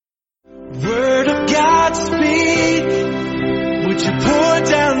Word of God speak, would you pour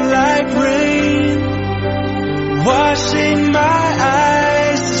down like rain, washing my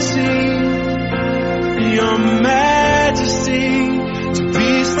eyes to see your majesty, to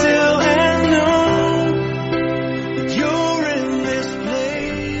be still and know that you're in this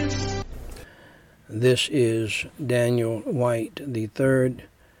place. This is Daniel White, the third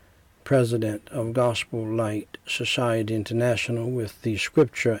president of Gospel Light Society International, with the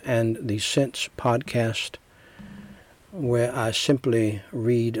Scripture and the Sense podcast, where I simply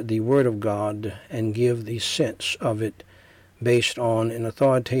read the Word of God and give the sense of it based on an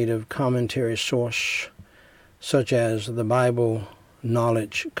authoritative commentary source such as the Bible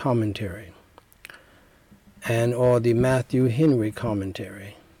Knowledge Commentary and or the Matthew Henry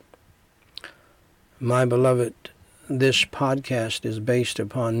Commentary. My beloved, this podcast is based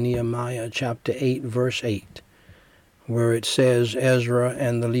upon Nehemiah chapter 8, verse 8, where it says Ezra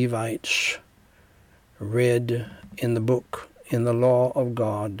and the Levites read in the book, in the law of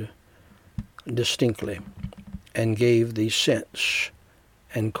God, distinctly, and gave the sense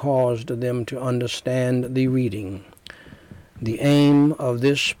and caused them to understand the reading. The aim of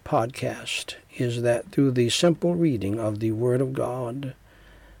this podcast is that through the simple reading of the Word of God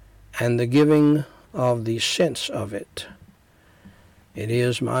and the giving of the sense of it, it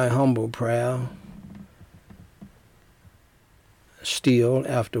is my humble prayer, still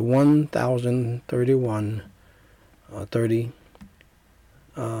after 1,031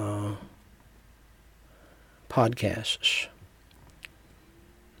 podcasts,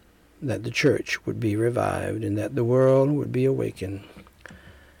 that the church would be revived and that the world would be awakened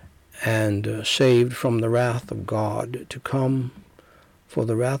and saved from the wrath of God to come. For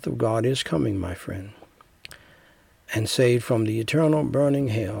the wrath of God is coming, my friend, and saved from the eternal burning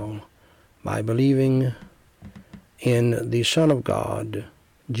hell by believing in the Son of God,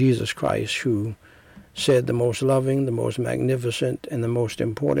 Jesus Christ, who said the most loving, the most magnificent, and the most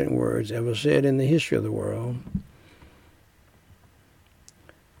important words ever said in the history of the world,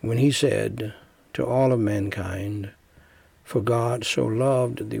 when he said to all of mankind, "For God so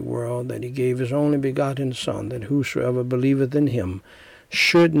loved the world that he gave his only begotten Son, that whosoever believeth in him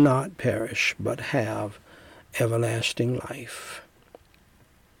should not perish, but have everlasting life."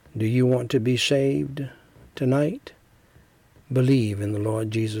 Do you want to be saved tonight? Believe in the Lord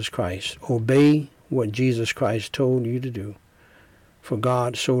Jesus Christ. Obey what Jesus Christ told you to do. For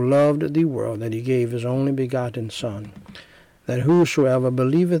God so loved the world that he gave his only begotten Son, that whosoever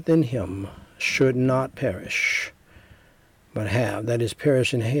believeth in him should not perish, but have, that is,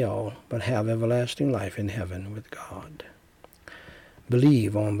 perish in hell, but have everlasting life in heaven with God.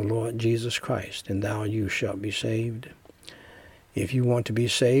 Believe on the Lord Jesus Christ, and you shalt be saved. If you want to be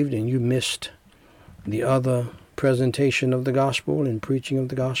saved and you missed the other presentation of the gospel and preaching of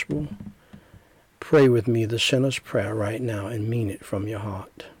the gospel, pray with me the sinner's prayer right now and mean it from your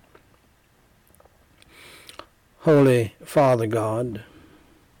heart. Holy Father God,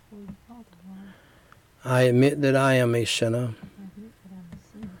 I admit that I am a sinner.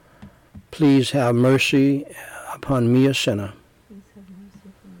 Please have mercy upon me, a sinner.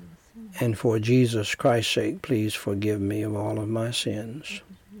 And for Jesus Christ's sake, please forgive me of all of my sins.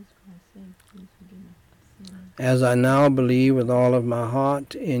 As I now believe with all of my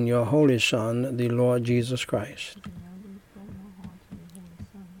heart in your Holy Son, the Lord Jesus Christ.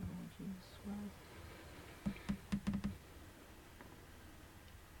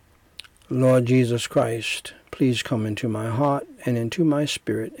 Lord Jesus Christ, please come into my heart and into my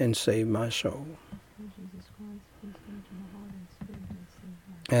spirit and save my soul.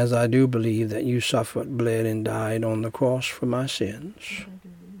 As I do believe that you suffered, bled, and died on the cross for my sins,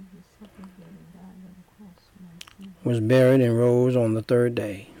 was buried and rose on the third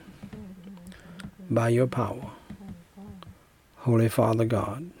day by your power, Holy Father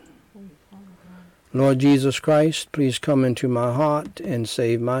God. Lord Jesus Christ, please come into my heart and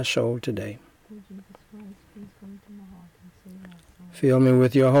save my soul today. Fill me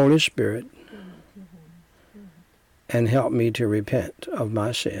with your Holy Spirit and help me to repent of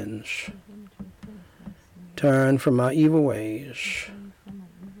my sins, turn from my evil ways,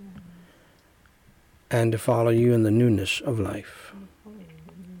 and to follow you in the newness of life.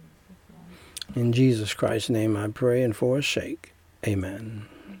 In Jesus Christ's name I pray, and for his sake, amen.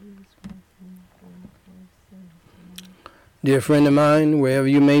 Dear friend of mine, wherever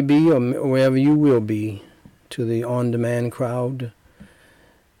you may be or wherever you will be, to the on-demand crowd,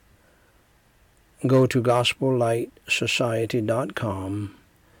 go to gospellightsociety.com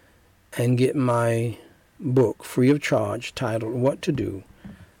and get my book free of charge titled What to Do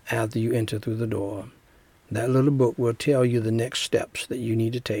After You Enter Through the Door. That little book will tell you the next steps that you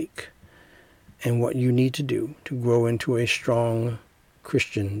need to take and what you need to do to grow into a strong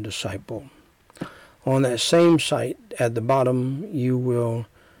Christian disciple. On that same site at the bottom, you will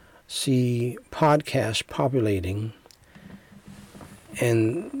see podcasts populating,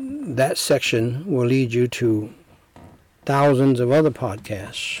 and that section will lead you to thousands of other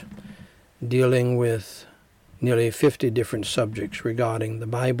podcasts dealing with nearly 50 different subjects regarding the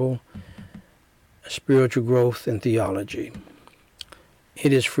Bible, spiritual growth, and theology.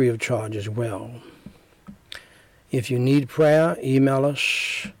 It is free of charge as well. If you need prayer, email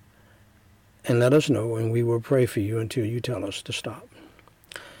us and let us know, and we will pray for you until you tell us to stop.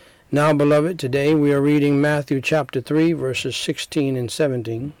 Now, beloved, today we are reading Matthew chapter 3, verses 16 and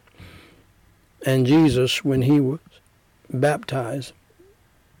 17. And Jesus, when he was baptized,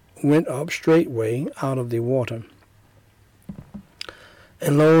 went up straightway out of the water.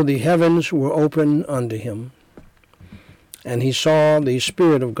 And lo, the heavens were opened unto him, and he saw the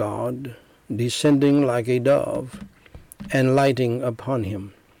Spirit of God descending like a dove, and lighting upon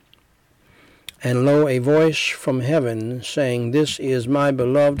him. And lo, a voice from heaven, saying, This is my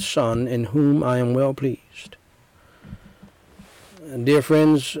beloved Son, in whom I am well pleased. Dear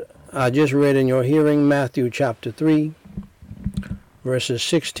friends, I just read in your hearing Matthew chapter 3, verses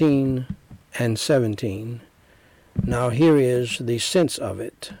 16 and 17. Now here is the sense of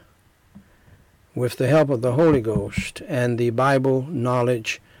it, with the help of the Holy Ghost and the Bible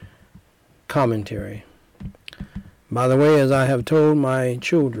knowledge commentary. By the way, as I have told my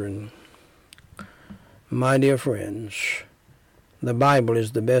children, my dear friends, the Bible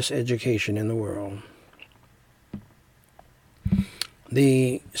is the best education in the world.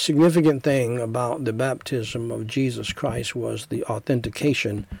 The significant thing about the baptism of Jesus Christ was the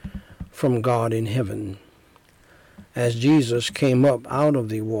authentication from God in heaven. As Jesus came up out of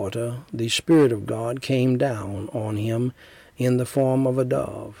the water, the Spirit of God came down on him in the form of a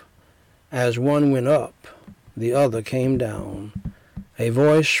dove. As one went up, the other came down. A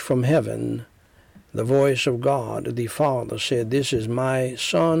voice from heaven, the voice of God the Father, said, This is my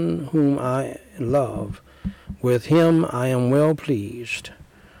Son whom I love. With him I am well pleased.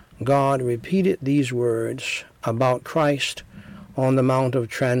 God repeated these words about Christ on the Mount of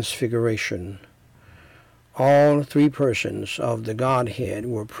Transfiguration. All three persons of the Godhead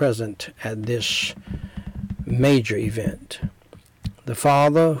were present at this major event. The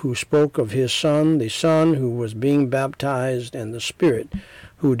Father who spoke of his Son, the Son who was being baptized, and the Spirit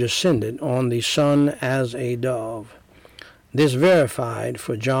who descended on the Son as a dove. This verified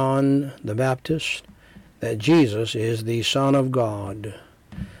for John the Baptist that Jesus is the Son of God.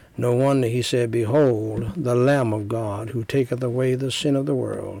 No wonder he said, Behold, the Lamb of God, who taketh away the sin of the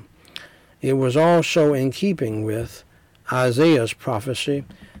world. It was also in keeping with Isaiah's prophecy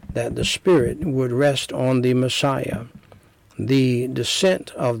that the Spirit would rest on the Messiah. The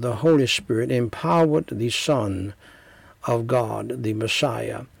descent of the Holy Spirit empowered the Son of God, the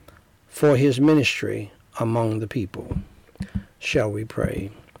Messiah, for his ministry among the people. Shall we pray?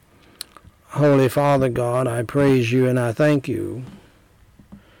 Holy Father God, I praise you and I thank you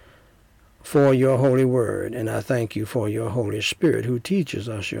for your holy word, and I thank you for your Holy Spirit who teaches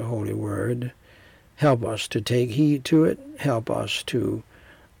us your holy word. Help us to take heed to it. Help us to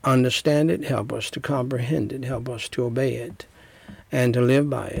understand it. Help us to comprehend it. Help us to obey it and to live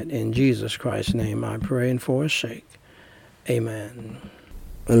by it. In Jesus Christ's name I pray, and for his sake. Amen.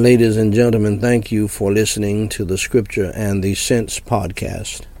 Ladies and gentlemen, thank you for listening to the Scripture and the Sense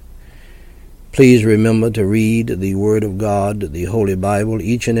podcast. Please remember to read the Word of God, the Holy Bible,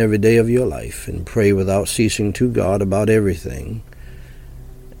 each and every day of your life, and pray without ceasing to God about everything,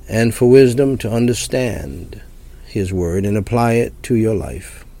 and for wisdom to understand his Word and apply it to your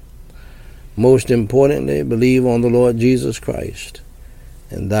life. Most importantly, believe on the Lord Jesus Christ,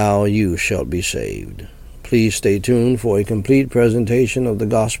 and you shalt be saved. Please stay tuned for a complete presentation of the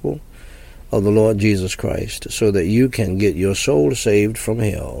gospel of the Lord Jesus Christ, so that you can get your soul saved from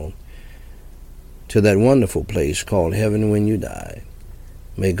hell to that wonderful place called heaven when you die.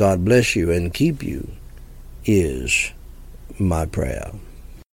 May God bless you and keep you, is my prayer.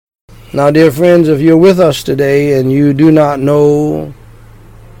 Now, dear friends, if you're with us today and you do not know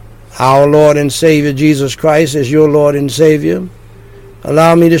our Lord and Savior Jesus Christ as your Lord and Savior,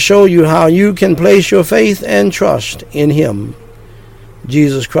 allow me to show you how you can place your faith and trust in him,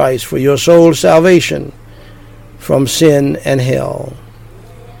 Jesus Christ, for your soul's salvation from sin and hell.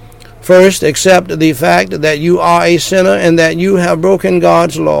 First, accept the fact that you are a sinner and that you have broken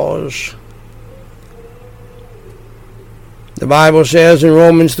God's laws. The Bible says in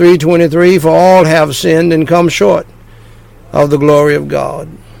Romans 3:23, For all have sinned and come short of the glory of God.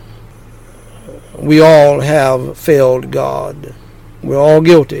 We all have failed God. We're all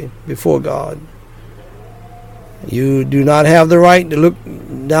guilty before God. You do not have the right to look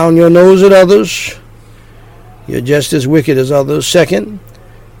down your nose at others. You're just as wicked as others. Second,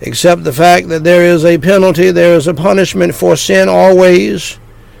 accept the fact that there is a penalty, there is a punishment for sin always.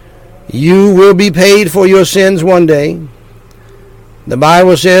 You will be paid for your sins one day. The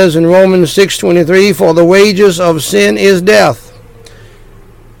Bible says in Romans 6:23, for the wages of sin is death.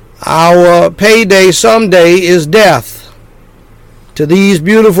 Our payday someday is death to these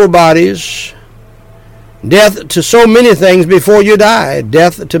beautiful bodies, death to so many things before you die,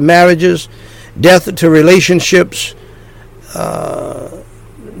 death to marriages, death to relationships,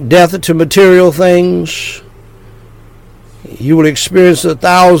 death to material things. You will experience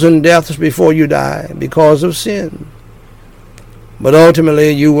 1,000 deaths before you die because of sin. But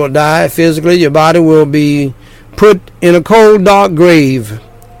ultimately you will die physically. Your body will be put in a cold, dark grave.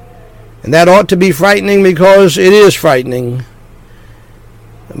 And that ought to be frightening, because it is frightening.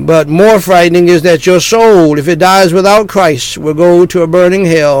 But more frightening is that your soul, if it dies without Christ, will go to a burning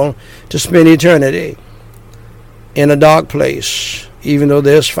hell to spend eternity in a dark place, even though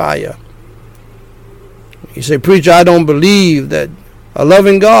there's fire. You say, preacher, I don't believe that a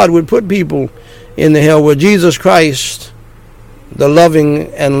loving God would put people in the hell. Well, Jesus Christ, the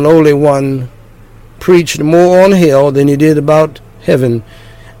loving and lowly one, preached more on hell than he did about heaven.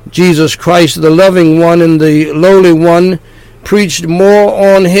 Jesus Christ, the loving one and the lowly one, preached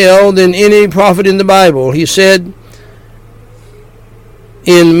more on hell than any prophet in the Bible. He said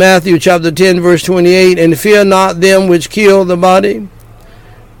in Matthew chapter 10, verse 28, and fear not them which kill the body,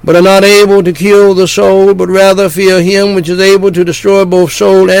 but are not able to kill the soul, but rather fear him which is able to destroy both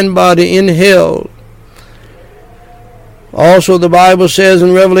soul and body in hell. Also the Bible says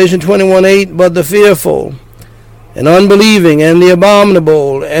in Revelation 21:8, but the fearful and unbelieving and the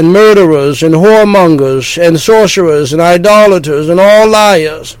abominable and murderers and whoremongers and sorcerers and idolaters and all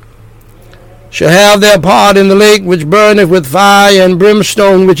liars shall have their part in the lake which burneth with fire and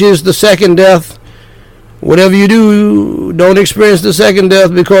brimstone, which is the second death. Whatever you do, don't experience the second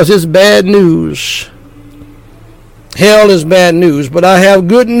death, because it's bad news. Hell is bad news, but I have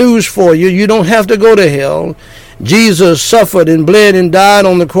good news for you. You don't have to go to hell. Jesus suffered and bled and died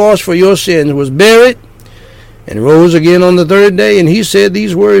on the cross for your sins, was buried, and rose again on the third day. And he said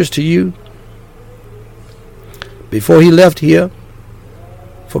these words to you before he left here.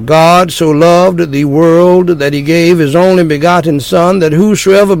 For God so loved the world that he gave his only begotten Son, that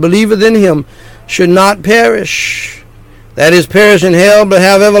whosoever believeth in him should not perish, that is, perish in hell, but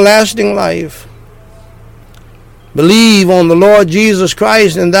have everlasting life. Believe on the Lord Jesus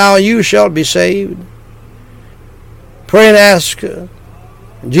Christ, and you shalt be saved. Pray and ask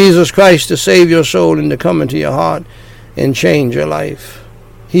Jesus Christ to save your soul and to come into your heart and change your life.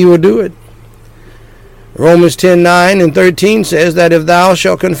 He will do it. Romans 10:9 and 13 says that if thou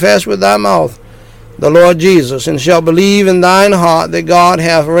shalt confess with thy mouth the Lord Jesus, and shalt believe in thine heart that God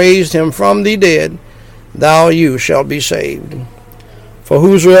hath raised him from the dead, you shalt be saved. For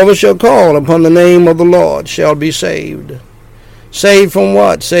whosoever shall call upon the name of the Lord shall be saved. Saved from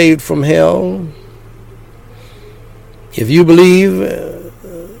what? Saved from hell. If you believe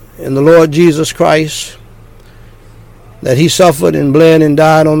in the Lord Jesus Christ, that he suffered and bled and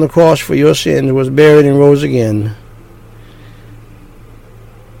died on the cross for your sins, was buried and rose again,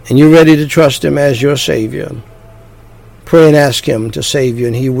 and you're ready to trust him as your Savior, pray and ask him to save you,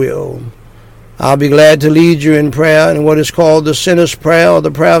 and he will. I'll be glad to lead you in prayer in what is called the sinner's prayer, or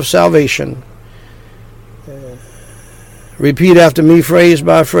the prayer of salvation. Repeat after me, phrase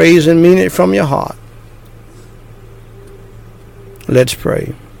by phrase, and mean it from your heart. Let's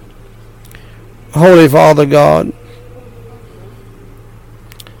pray. Holy Father God,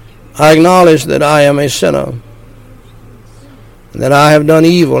 I acknowledge that I am a sinner, and that I have done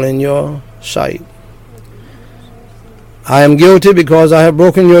evil in your sight. I am guilty because I have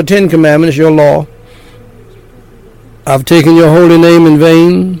broken your 10 commandments, your law. I've taken your holy name in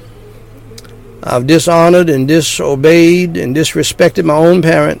vain. I've dishonored and disobeyed and disrespected my own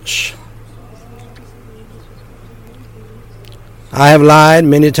parents. I have lied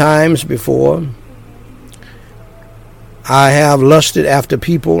many times before. I have lusted after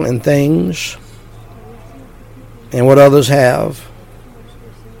people and things and what others have.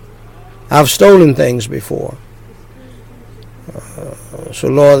 I've stolen things before. So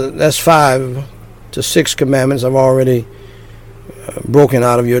Lord, that's 5 to 6 commandments I've already broken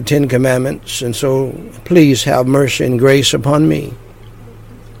out of your 10 commandments. And so please have mercy and grace upon me.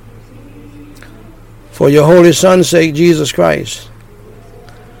 For your holy Son's sake, Jesus Christ,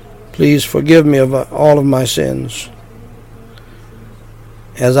 please forgive me of all of my sins.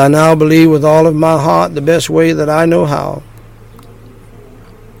 As I now believe with all of my heart, the best way that I know how,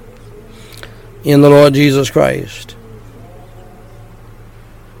 in the Lord Jesus Christ,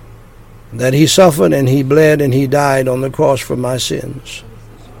 that he suffered and he bled and he died on the cross for my sins,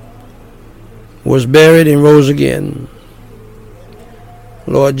 was buried and rose again.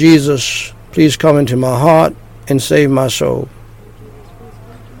 Lord Jesus, please come into my heart and save my soul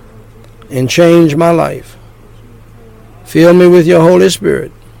and change my life. Fill me with your Holy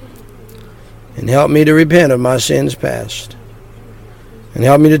Spirit and help me to repent of my sins past and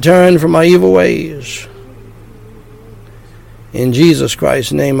help me to turn from my evil ways. In Jesus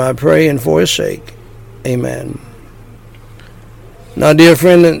Christ's name I pray, and for his sake, amen. Now, dear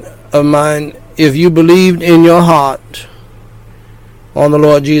friend of mine, if you believed in your heart on the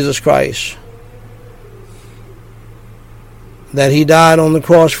Lord Jesus Christ, that he died on the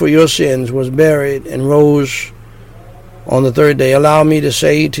cross for your sins, was buried, and rose on the third day, allow me to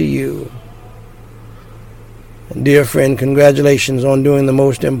say to you, dear friend, congratulations on doing the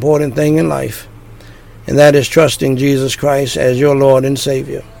most important thing in life, and that is trusting Jesus Christ as your Lord and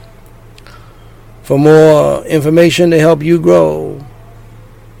Savior. For more information to help you grow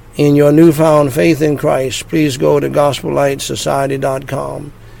in your newfound faith in Christ, please go to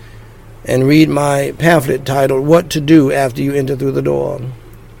GospelLightSociety.com and read my pamphlet titled, What to Do After You Enter Through the Door.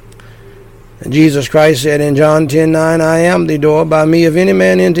 And Jesus Christ said in John 10:9, I am the door. By me if any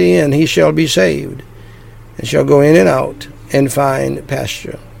man enter in, he shall be saved, and shall go in and out and find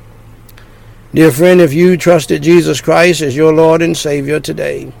pasture. Dear friend, if you trusted Jesus Christ as your Lord and Savior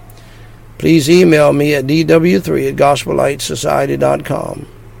today, please email me at dw3@GospelLightSociety.com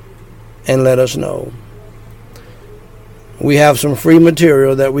and let us know. We have some free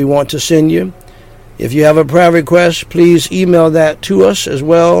material that we want to send you. If you have a prayer request, please email that to us as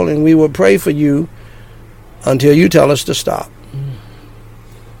well, and we will pray for you until you tell us to stop.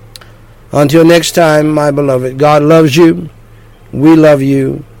 Until next time, my beloved, God loves you, we love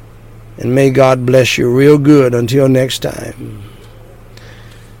you, and may God bless you real good until next time.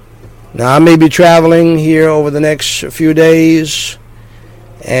 Now, I may be traveling here over the next few days,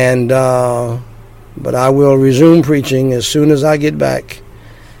 and but I will resume preaching as soon as I get back,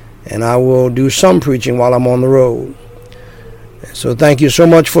 and I will do some preaching while I'm on the road. So thank you so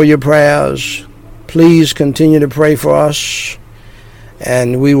much for your prayers. Please continue to pray for us,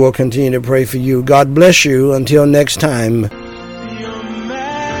 and we will continue to pray for you. God bless you until next time.